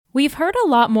We've heard a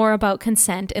lot more about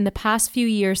consent in the past few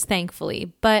years,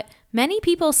 thankfully, but many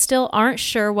people still aren't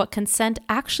sure what consent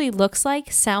actually looks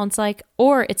like, sounds like,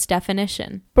 or its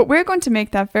definition. But we're going to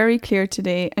make that very clear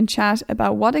today and chat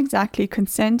about what exactly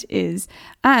consent is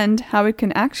and how it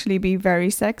can actually be very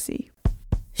sexy.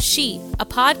 She, a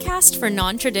podcast for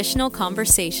non-traditional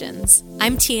conversations.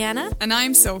 I'm Tiana. And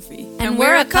I'm Sophie. And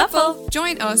we're a couple.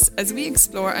 Join us as we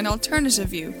explore an alternative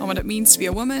view on what it means to be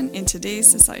a woman in today's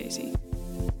society.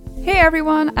 Hey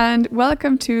everyone, and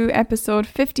welcome to episode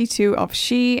 52 of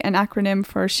She, an acronym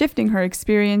for Shifting Her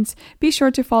Experience. Be sure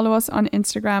to follow us on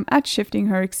Instagram at Shifting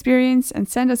Her Experience and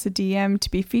send us a DM to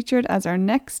be featured as our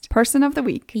next person of the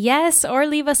week. Yes, or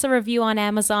leave us a review on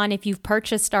Amazon if you've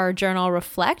purchased our journal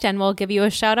Reflect, and we'll give you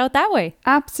a shout out that way.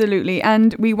 Absolutely,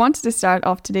 and we wanted to start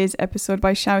off today's episode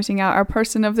by shouting out our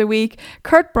person of the week,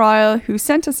 Kurt Bryle, who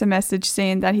sent us a message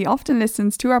saying that he often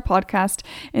listens to our podcast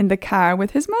in the car with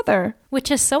his mother. Which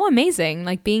is so amazing,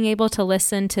 like being able to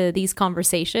listen to these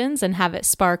conversations and have it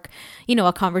spark,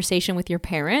 a conversation with your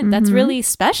parent. That's really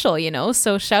special,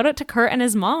 So shout out to Kurt and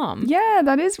his mom. Yeah,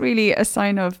 that is really a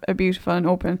sign of a beautiful and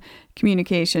open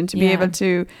communication to be able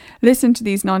to listen to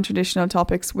these non-traditional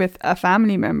topics with a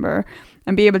family member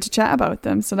and be able to chat about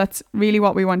them. So that's really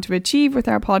what we want to achieve with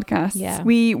our podcast. Yeah.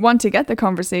 We want to get the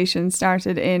conversation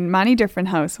started in many different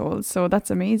households. So that's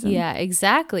amazing. Yeah,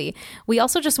 exactly. We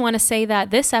also just want to say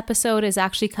that this episode is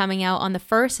actually coming out on the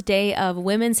first day of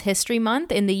Women's History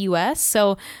Month in the US.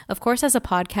 So of course, as a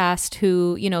podcast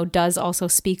who, does also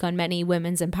speak on many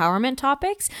women's empowerment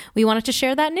topics, we wanted to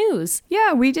share that news.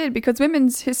 Yeah, we did, because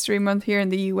Women's History Month here in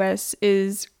the US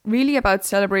is really about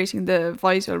celebrating the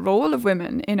vital role of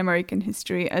women in American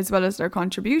history as well as their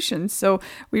contributions. So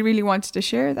we really wanted to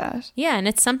share that. Yeah, and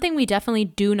it's something we definitely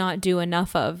do not do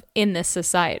enough of in this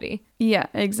society. Yeah,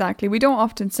 exactly. We don't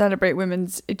often celebrate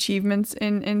women's achievements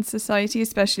in society,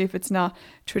 especially if it's not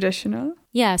traditional.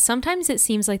 Yeah, sometimes it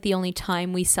seems like the only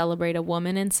time we celebrate a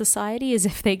woman in society is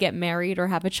if they get married or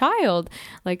have a child.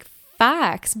 Like,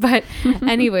 facts. But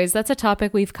anyways, that's a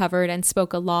topic we've covered and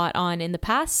spoke a lot on in the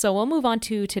past. So we'll move on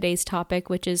to today's topic,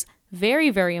 which is very,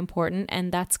 very important,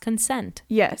 and that's consent.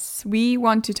 Yes, we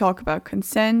want to talk about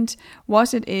consent,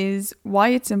 what it is, why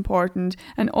it's important,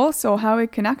 and also how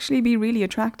it can actually be really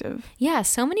attractive. Yeah,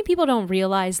 so many people don't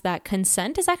realize that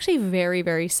consent is actually very,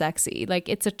 very sexy. Like,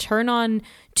 it's a turn on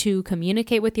to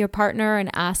communicate with your partner and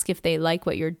ask if they like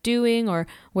what you're doing or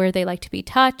where they like to be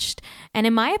touched. And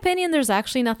in my opinion, there's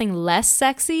actually nothing less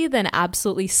sexy than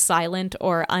absolutely silent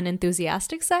or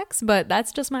unenthusiastic sex, but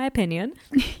that's just my opinion.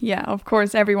 Yeah, of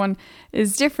course, everyone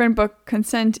is different, but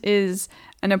consent is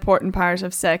an important part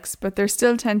of sex, but there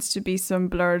still tends to be some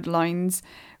blurred lines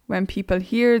when people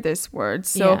hear this word.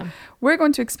 So we're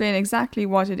going to explain exactly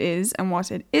what it is and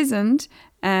what it isn't.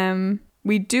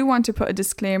 We do want to put a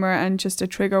disclaimer and just a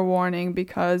trigger warning,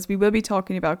 because we will be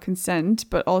talking about consent,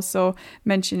 but also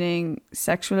mentioning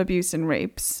sexual abuse and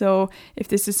rape. So if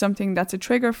this is something that's a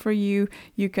trigger for you,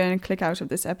 you can click out of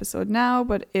this episode now.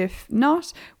 But if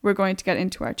not, we're going to get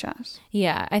into our chat.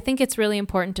 Yeah, I think it's really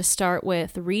important to start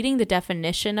with reading the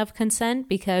definition of consent,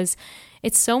 because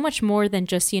it's so much more than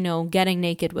just, getting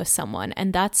naked with someone.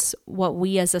 And that's what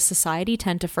we as a society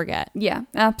tend to forget. Yeah,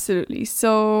 absolutely.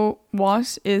 So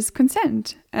what is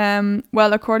consent?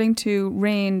 Well, according to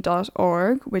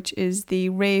RAINN.org, which is the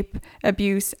Rape,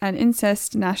 Abuse and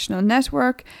Incest National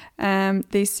Network,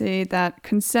 they say that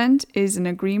consent is an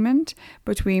agreement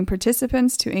between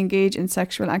participants to engage in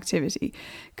sexual activity.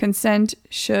 Consent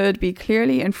should be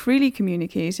clearly and freely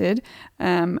communicated.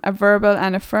 A verbal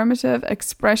and affirmative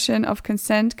expression of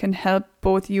consent can help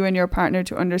both you and your partner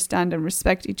to understand and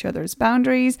respect each other's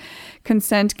boundaries.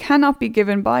 Consent cannot be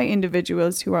given by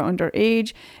individuals who are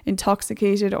underage,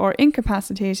 intoxicated or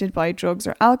incapacitated by drugs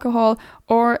or alcohol,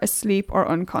 or asleep or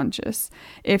unconscious.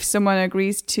 If someone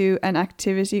agrees to an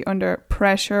activity under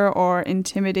pressure or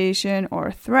intimidation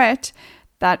or threat,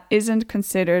 that isn't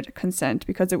considered consent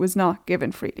because it was not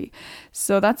given freely.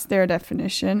 So that's their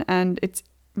definition, and it's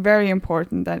very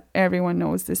important that everyone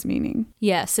knows this meaning.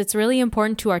 Yes, it's really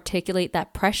important to articulate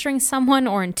that pressuring someone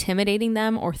or intimidating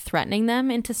them or threatening them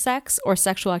into sex or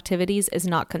sexual activities is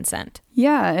not consent.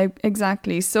 Yeah,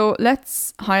 exactly. So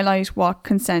let's highlight what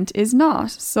consent is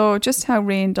not. So just how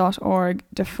RAINN.org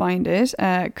defined it,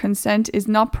 consent is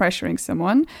not pressuring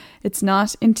someone, it's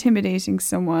not intimidating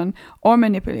someone or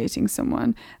manipulating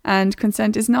someone, and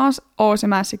consent is not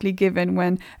automatically given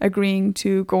when agreeing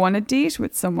to go on a date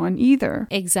with someone either.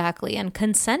 Exactly. And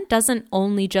consent doesn't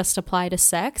only just apply to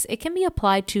sex, it can be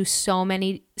applied to so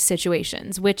many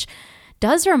situations, which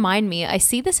does remind me, I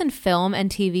see this in film and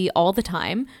TV all the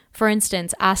time. For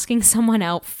instance, asking someone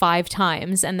out 5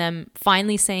 times and then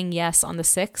finally saying yes on the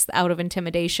 6th out of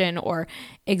intimidation or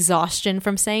exhaustion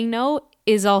from saying no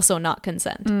is also not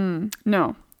consent.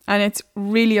 No. And it's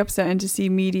really upsetting to see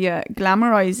media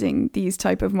glamorizing these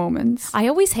type of moments. I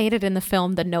always hated in the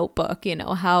film The Notebook, you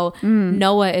know, how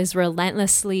Noah is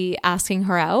relentlessly asking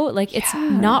her out. Like, it's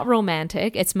not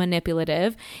romantic. It's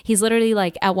manipulative. He's literally,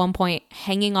 like, at one point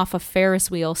hanging off a Ferris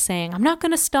wheel saying, I'm not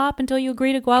going to stop until you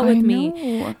agree to go out with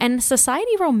me. And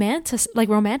society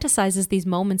romanticizes these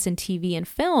moments in TV and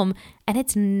film, and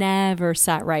it's never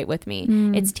sat right with me.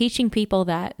 It's teaching people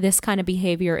that this kind of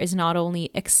behavior is not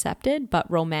only accepted, but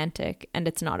romantic, and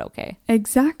it's not okay.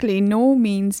 Exactly. No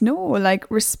means no. Like,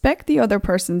 respect the other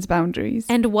person's boundaries.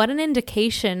 And what an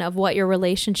indication of what your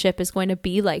relationship is going to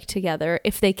be like together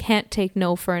if they can't take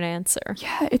no for an answer.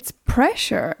 Yeah, it's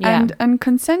pressure. And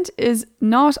consent is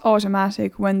not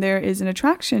automatic when there is an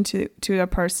attraction to a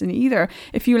person either.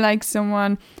 If you like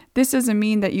someone, this doesn't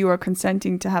mean that you are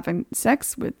consenting to having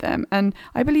sex with them. And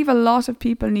I believe a lot of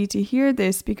people need to hear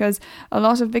this, because a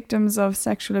lot of victims of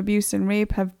sexual abuse and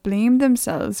rape have blamed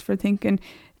themselves for thinking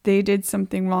they did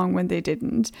something wrong when they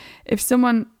didn't. If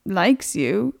someone likes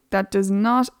you, that does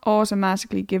not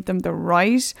automatically give them the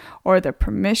right or the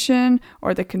permission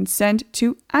or the consent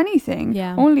to anything.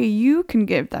 Yeah. Only you can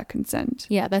give that consent.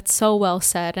 Yeah, that's so well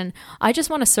said. And I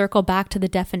just want to circle back to the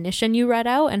definition you read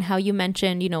out and how you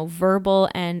mentioned, you know, verbal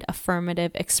and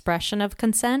affirmative expression of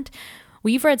consent.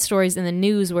 We've read stories in the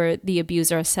news where the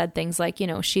abuser has said things like, you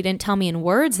know, she didn't tell me in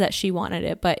words that she wanted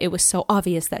it, but it was so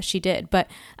obvious that she did. But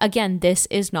again, this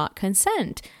is not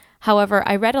consent. However,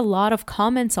 I read a lot of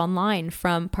comments online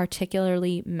from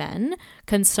particularly men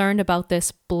concerned about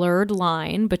this blurred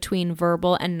line between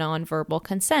verbal and nonverbal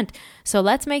consent. So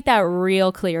let's make that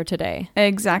real clear today.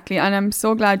 Exactly. And I'm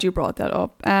so glad you brought that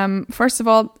up. First of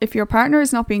all, if your partner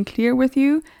is not being clear with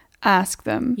you, ask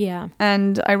them. Yeah.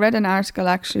 And I read an article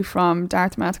actually from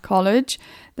Dartmouth College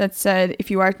that said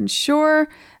if you aren't sure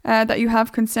that you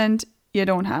have consent, you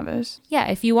don't have it. Yeah,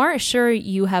 if you aren't sure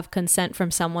you have consent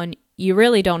from someone, you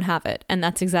really don't have it. And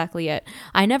that's exactly it.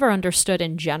 I never understood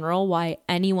in general why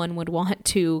anyone would want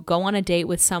to go on a date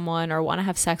with someone or want to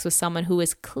have sex with someone who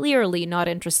is clearly not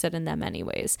interested in them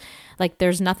anyways. Like,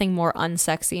 there's nothing more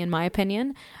unsexy in my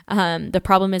opinion. The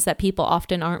problem is that people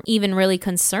often aren't even really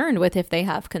concerned with if they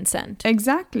have consent.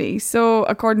 Exactly. So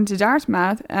according to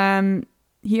Dartmouth,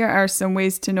 here are some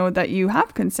ways to know that you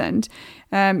have consent.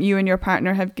 You and your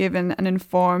partner have given an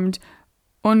informed,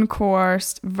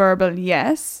 uncoerced verbal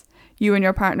yes. You and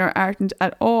your partner aren't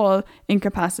at all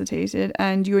incapacitated,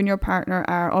 and you and your partner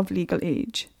are of legal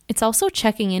age. It's also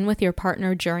checking in with your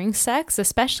partner during sex,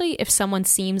 especially if someone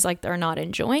seems like they're not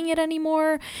enjoying it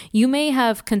anymore. You may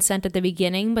have consent at the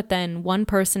beginning, but then one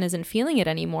person isn't feeling it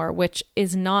anymore, which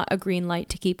is not a green light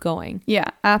to keep going.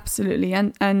 Yeah, absolutely.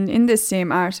 And in this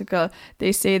same article,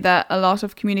 they say that a lot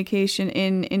of communication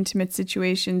in intimate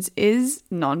situations is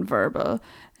nonverbal.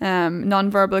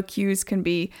 Nonverbal cues can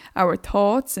be our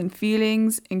thoughts and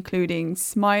feelings, including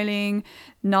smiling,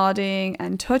 nodding,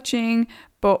 and touching.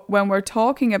 But when we're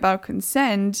talking about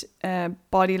consent,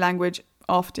 body language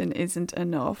often isn't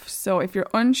enough. So if you're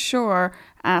unsure,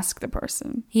 ask the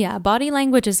person. Yeah, body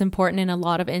language is important in a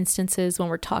lot of instances when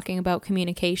we're talking about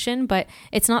communication, but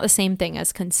it's not the same thing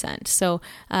as consent. So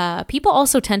people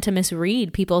also tend to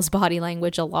misread people's body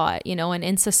language a lot, you know, and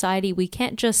in society, we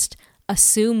can't just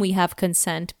assume we have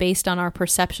consent based on our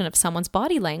perception of someone's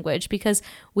body language, because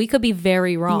we could be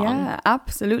very wrong. Yeah,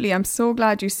 absolutely. I'm so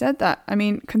glad you said that. I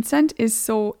mean, consent is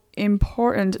so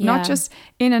important, not just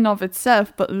in and of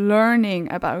itself, but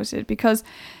learning about it, because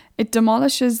it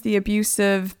demolishes the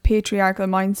abusive patriarchal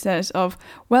mindset of,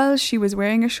 well, she was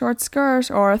wearing a short skirt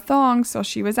or a thong, so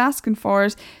she was asking for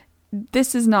it.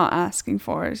 This is not asking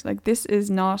for it. Like, this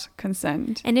is not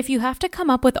consent. And if you have to come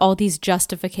up with all these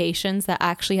justifications that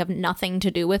actually have nothing to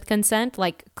do with consent,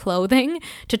 like clothing,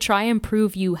 to try and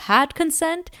prove you had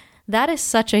consent, that is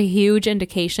such a huge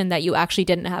indication that you actually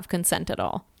didn't have consent at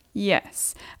all.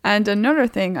 Yes. And another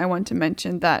thing I want to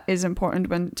mention that is important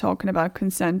when talking about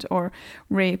consent or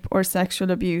rape or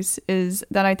sexual abuse is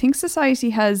that I think society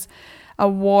has a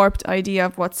warped idea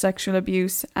of what sexual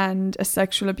abuse and a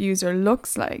sexual abuser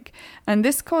looks like. And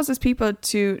this causes people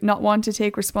to not want to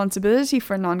take responsibility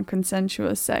for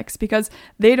non-consensual sex because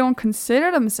they don't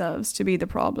consider themselves to be the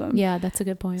problem. Yeah, that's a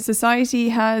good point. Society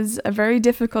has a very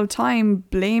difficult time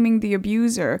blaming the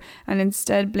abuser and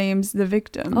instead blames the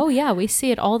victim. Oh yeah, we see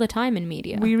it all the time in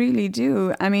media. We really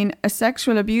do. I mean, a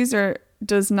sexual abuser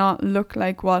does not look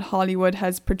like what Hollywood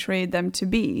has portrayed them to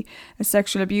be. A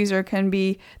sexual abuser can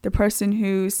be the person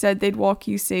who said they'd walk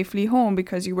you safely home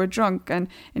because you were drunk and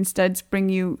instead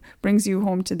brings you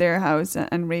home to their house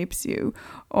and rapes you.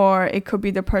 Or it could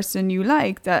be the person you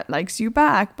like that likes you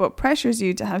back but pressures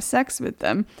you to have sex with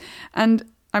them. And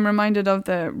I'm reminded of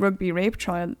the rugby rape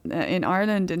trial in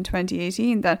Ireland in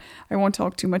 2018 that I won't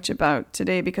talk too much about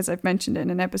today because I've mentioned it in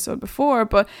an episode before,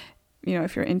 but you know,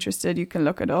 if you're interested, you can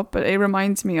look it up. But it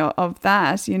reminds me of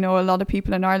that. You know, a lot of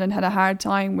people in Ireland had a hard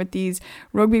time with these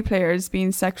rugby players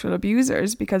being sexual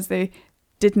abusers because they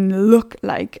didn't look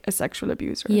like a sexual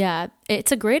abuser. Yeah,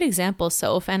 it's a great example,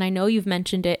 Soph, and I know you've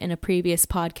mentioned it in a previous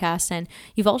podcast, and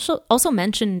you've also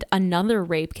mentioned another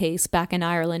rape case back in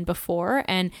Ireland before,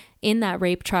 and in that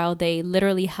rape trial, they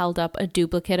literally held up a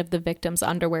duplicate of the victim's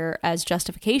underwear as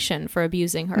justification for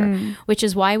abusing her, which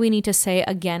is why we need to say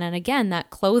again and again that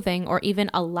clothing or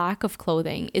even a lack of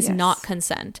clothing is not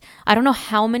consent. I don't know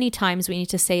how many times we need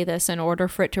to say this in order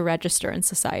for it to register in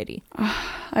society.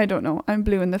 I don't know. I'm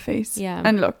blue in the face. Yeah.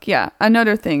 And look,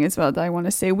 another thing as well that I want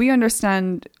to say, we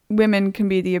understand women can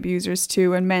be the abusers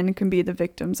too and men can be the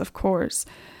victims, of course.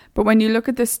 But when you look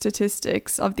at the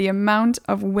statistics of the amount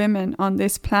of women on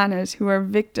this planet who are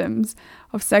victims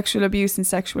of sexual abuse and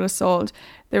sexual assault,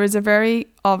 there is a very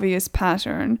obvious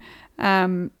pattern,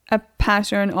 a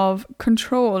pattern of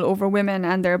control over women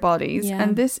and their bodies. Yeah.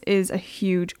 And this is a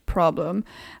huge problem.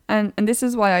 And this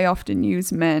is why I often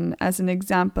use men as an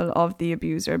example of the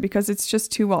abuser, because it's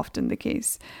just too often the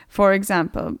case. For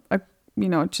example,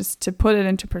 just to put it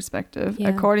into perspective,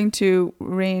 according to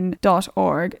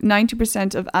RAINN.org,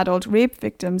 90% of adult rape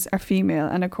victims are female.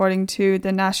 And according to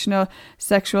the National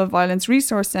Sexual Violence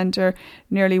Resource Centre,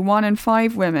 nearly 1 in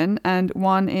 5 women and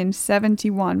 1 in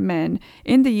 71 men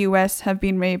in the US have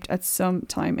been raped at some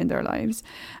time in their lives.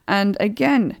 And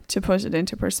again, to put it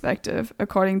into perspective,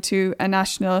 according to a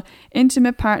National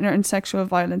Intimate Partner and Sexual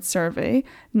Violence Survey,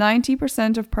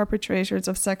 90% of perpetrators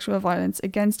of sexual violence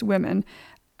against women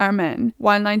are men,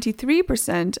 while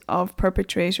 93% of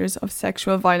perpetrators of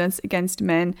sexual violence against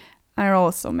men are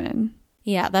also men.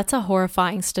 Yeah, that's a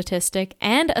horrifying statistic,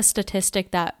 and a statistic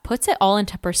that puts it all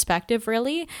into perspective,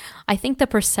 really. I think the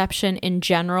perception in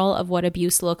general of what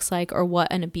abuse looks like or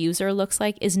what an abuser looks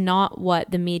like is not what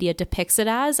the media depicts it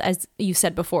as you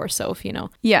said before, Soph, you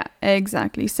know. Yeah,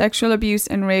 exactly. Sexual abuse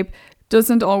and rape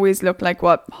doesn't always look like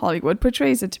what Hollywood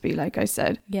portrays it to be, like I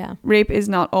said. Yeah. Rape is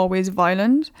not always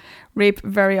violent. Rape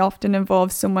very often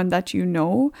involves someone that you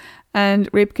know. And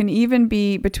rape can even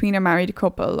be between a married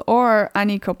couple or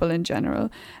any couple in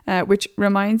general, which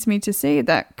reminds me to say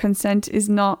that consent is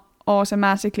not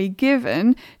automatically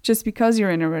given just because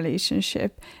you're in a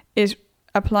relationship. It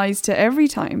applies to every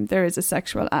time there is a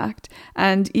sexual act.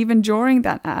 And even during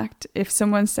that act, if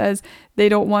someone says they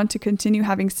don't want to continue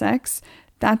having sex,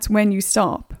 that's when you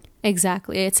stop.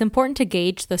 Exactly. It's important to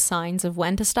gauge the signs of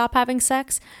when to stop having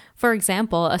sex. For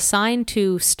example, a sign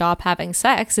to stop having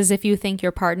sex is if you think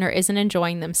your partner isn't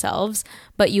enjoying themselves,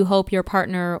 but you hope your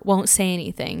partner won't say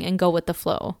anything and go with the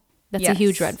flow. That's a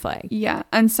huge red flag. Yeah.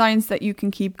 And signs that you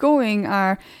can keep going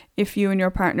are if you and your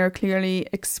partner clearly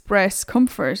express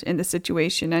comfort in the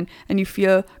situation and you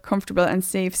feel comfortable and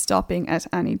safe stopping at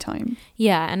any time.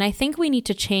 Yeah. And I think we need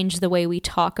to change the way we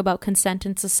talk about consent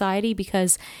in society,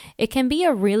 because it can be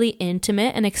a really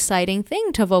intimate and exciting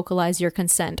thing to vocalize your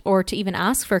consent or to even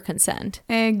ask for consent.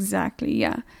 Exactly.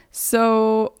 Yeah.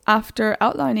 So after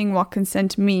outlining what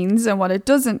consent means and what it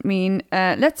doesn't mean,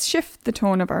 let's shift the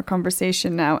tone of our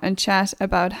conversation now and chat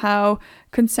about how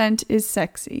consent is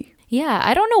sexy. Yeah,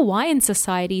 I don't know why in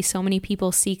society so many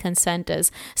people see consent as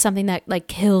something that like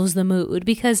kills the mood,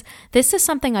 because this is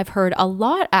something I've heard a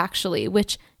lot actually,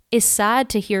 which is sad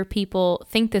to hear people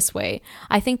think this way.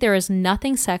 I think there is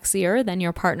nothing sexier than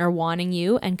your partner wanting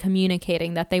you and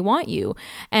communicating that they want you.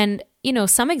 And, you know,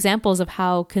 some examples of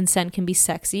how consent can be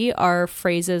sexy are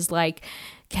phrases like,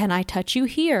 can I touch you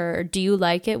here? Do you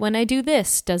like it when I do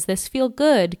this? Does this feel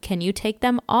good? Can you take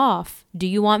them off? Do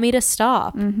you want me to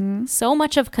stop? So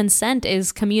much of consent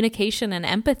is communication and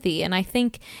empathy. And I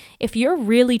think if you're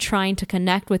really trying to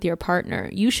connect with your partner,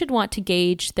 you should want to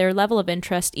gauge their level of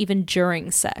interest even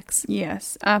during sex.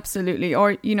 Yes, absolutely.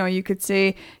 Or, you know, you could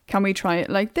say, can we try it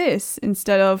like this?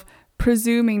 Instead of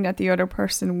presuming that the other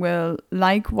person will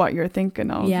like what you're thinking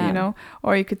of, you know?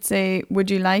 Or you could say, would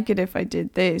you like it if I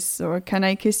did this? Or can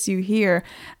I kiss you here?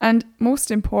 And most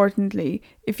importantly,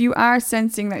 if you are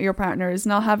sensing that your partner is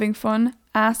not having fun,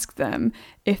 ask them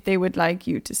if they would like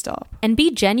you to stop. And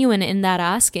be genuine in that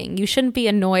asking. You shouldn't be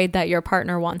annoyed that your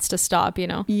partner wants to stop, you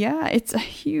know? Yeah, it's a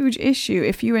huge issue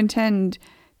if you intend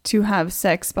to have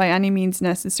sex by any means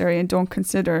necessary and don't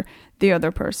consider the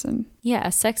other person. Yeah,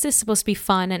 sex is supposed to be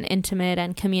fun and intimate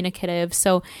and communicative.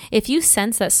 So if you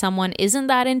sense that someone isn't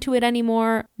that into it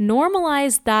anymore,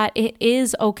 normalize that it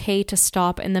is okay to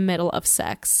stop in the middle of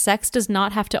sex. Sex does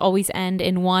not have to always end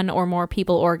in one or more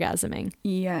people orgasming.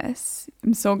 Yes,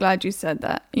 I'm so glad you said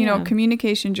that. You know,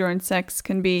 communication during sex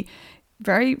can be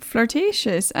very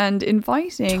flirtatious and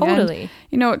inviting. Totally. And,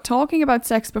 you know, talking about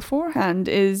sex beforehand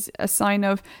is a sign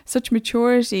of such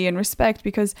maturity and respect,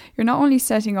 because you're not only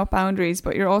setting up boundaries,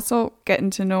 but you're also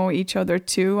getting to know each other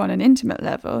too on an intimate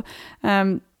level.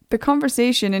 The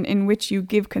conversation in which you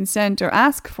give consent or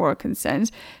ask for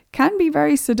consent can be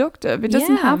very seductive. It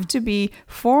doesn't have to be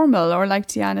formal or, like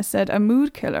Tiana said, a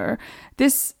mood killer.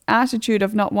 This attitude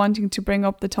of not wanting to bring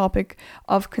up the topic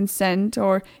of consent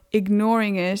or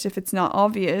ignoring it if it's not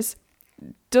obvious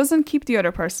doesn't keep the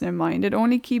other person in mind. It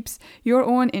only keeps your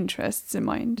own interests in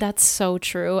mind. That's so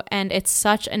true. And it's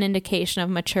such an indication of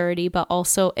maturity, but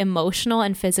also emotional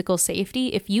and physical safety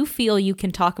if you feel you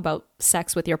can talk about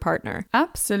sex with your partner.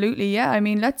 Absolutely, yeah. I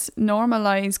mean, let's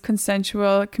normalize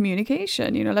consensual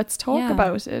communication. You know, let's talk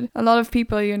about it. A lot of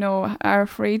people, you know, are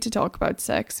afraid to talk about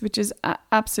sex, which is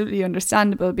absolutely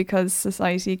understandable because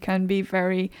society can be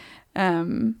very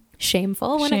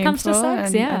shameful when it comes to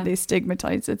sex, and they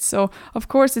stigmatize it. So of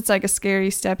course it's like a scary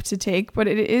step to take, but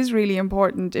it is really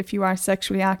important if you are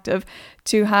sexually active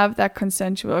to have that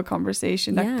consensual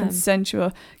conversation, that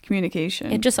consensual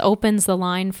communication. It just opens the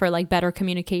line for like better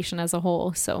communication as a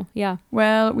whole. So yeah.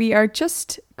 Well, we are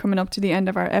just coming up to the end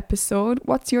of our episode.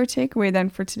 What's your takeaway then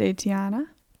for today, Tiana?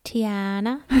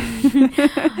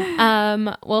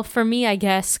 Well, for me, I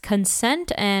guess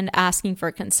consent and asking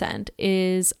for consent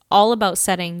is all about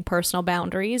setting personal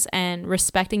boundaries and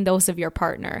respecting those of your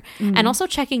partner, and also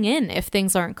checking in if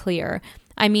things aren't clear.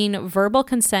 I mean, verbal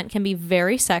consent can be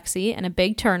very sexy and a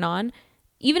big turn on.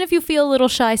 Even if you feel a little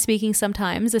shy speaking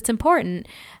sometimes, it's important.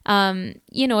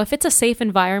 You know, if it's a safe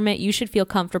environment, you should feel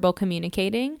comfortable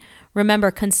communicating.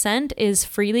 Remember, consent is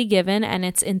freely given and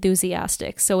it's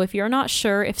enthusiastic. So if you're not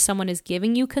sure if someone is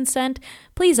giving you consent,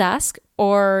 please ask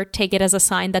or take it as a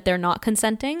sign that they're not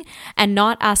consenting, and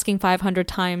not asking 500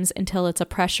 times until it's a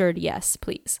pressured yes,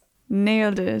 please.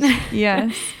 Nailed it.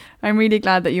 Yes. I'm really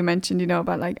glad that you mentioned, you know,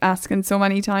 about like asking so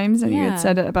many times, and you had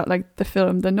said it about like the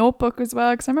film The Notebook as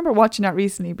well, because I remember watching that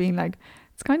recently being like,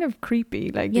 it's kind of creepy,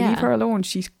 like leave her alone,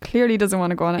 she clearly doesn't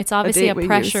want to go on it's obviously a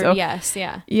pressured so,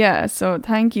 yes. So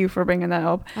thank you for bringing that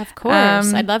up. Of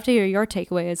course. I'd love to hear your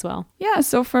takeaway as well.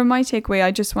 So for my takeaway,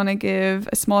 I just want to give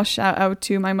a small shout out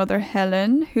to my mother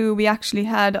Helen, who we actually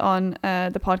had on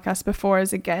the podcast before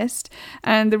as a guest,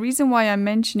 and the reason why I'm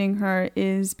mentioning her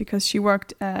is because she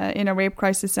worked in a rape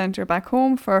crisis centre back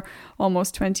home for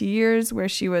almost 20 years, where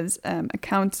she was a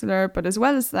counsellor, but as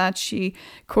well as that, she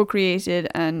co-created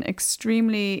an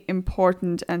extremely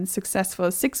important and successful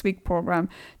 6-week program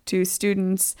to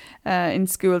students in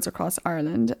schools across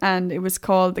Ireland, and it was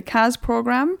called the CAS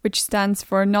program, which stands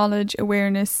for Knowledge,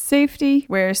 Awareness, Safety,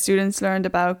 where students learned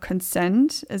about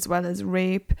consent as well as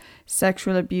rape,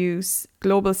 sexual abuse,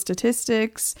 global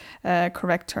statistics,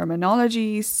 correct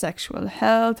terminology, sexual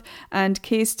health, and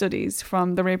case studies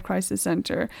from the Rape Crisis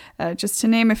Centre, just to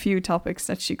name a few topics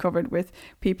that she covered with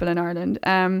people in Ireland.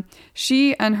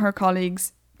 She and her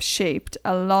colleagues shaped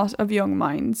a lot of young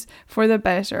minds for the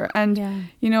better, and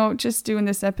you know, just doing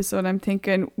this episode, I'm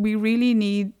thinking we really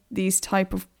need these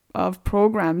type of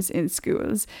programs in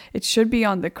schools. It should be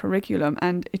on the curriculum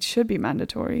and it should be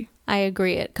mandatory. I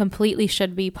agree. It completely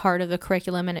should be part of the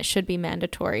curriculum and it should be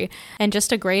mandatory. And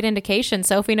just a great indication,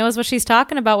 Sophie knows what she's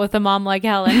talking about with a mom like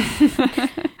Helen.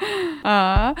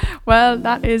 Well,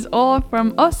 that is all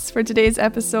from us for today's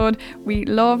episode. We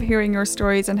love hearing your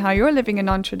stories and how you're living a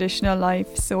non-traditional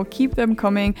life, so keep them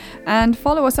coming, and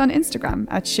follow us on Instagram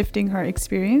at Shifting Her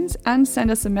Experience, and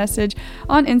send us a message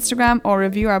on Instagram or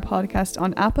review our podcast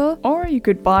on Apple, or you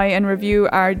could buy and review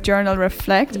our journal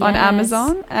Reflect on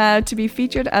Amazon to be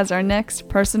featured as our next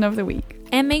person of the week.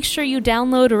 And make sure you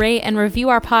download, rate, and review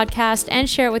our podcast and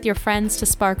share it with your friends to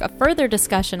spark a further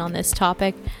discussion on this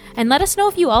topic. And let us know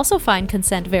if you also find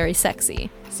consent very sexy.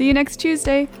 See you next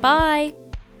Tuesday. Bye.